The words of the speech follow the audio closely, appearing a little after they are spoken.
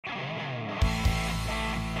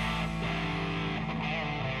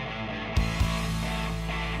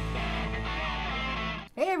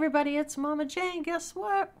Hey everybody, it's Mama Jane. Guess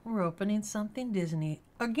what? We're opening something Disney.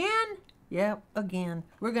 Again? Yep, again.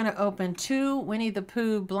 We're gonna open 2 Winnie the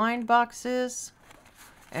Pooh blind boxes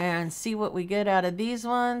and see what we get out of these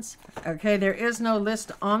ones. Okay, there is no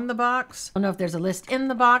list on the box. I don't know if there's a list in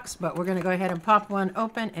the box, but we're gonna go ahead and pop one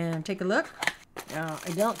open and take a look.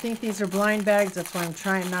 I don't think these are blind bags. That's why I'm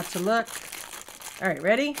trying not to look. All right,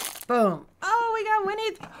 ready? Boom. Oh, we got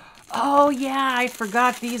Winnie. Oh, yeah, I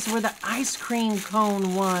forgot these were the ice cream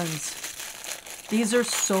cone ones. These are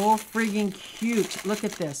so friggin' cute. Look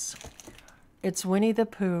at this. It's Winnie the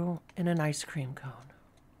Pooh in an ice cream cone.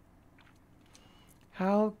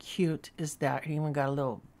 How cute is that? He even got a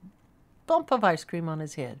little bump of ice cream on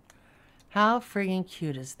his head. How friggin'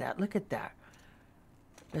 cute is that? Look at that.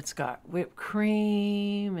 It's got whipped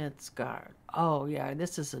cream. It's got, oh yeah,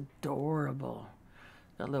 this is adorable.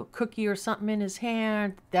 A little cookie or something in his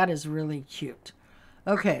hand. That is really cute.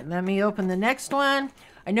 Okay, let me open the next one.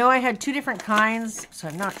 I know I had 2 different kinds, so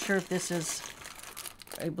I'm not sure if this is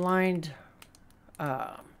a blind,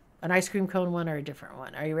 an ice cream cone one or a different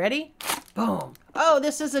one. Are you ready? Boom. Oh,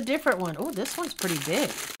 this is a different one. Oh, this one's pretty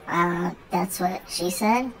big. That's what she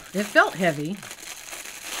said? It felt heavy.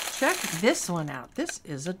 Check this one out. This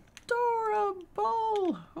is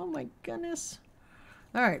adorable. Oh my goodness.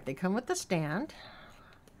 All right, they come with the stand.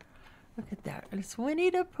 Look at that. It's Winnie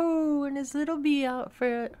the Pooh in his little bee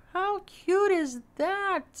outfit. How cute is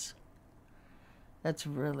that? That's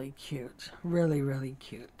really cute. Really, really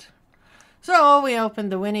cute. So we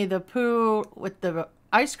opened the Winnie the Pooh with the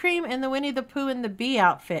ice cream and the Winnie the Pooh in the bee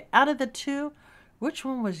outfit. Out of the 2, which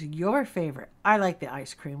one was your favorite? I like the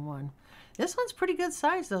ice cream one. This one's pretty good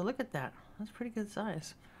size though. Look at that. That's pretty good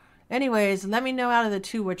size. Anyways, let me know out of the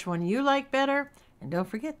 2 which one you like better. And don't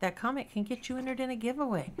forget that comment can get you entered in a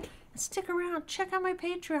giveaway. And stick around. Check out my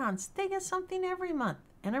Patreons. They get something every month.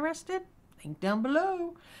 Interested? Link down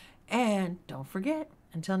below. And don't forget,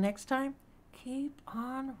 until next time, keep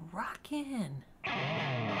on rocking.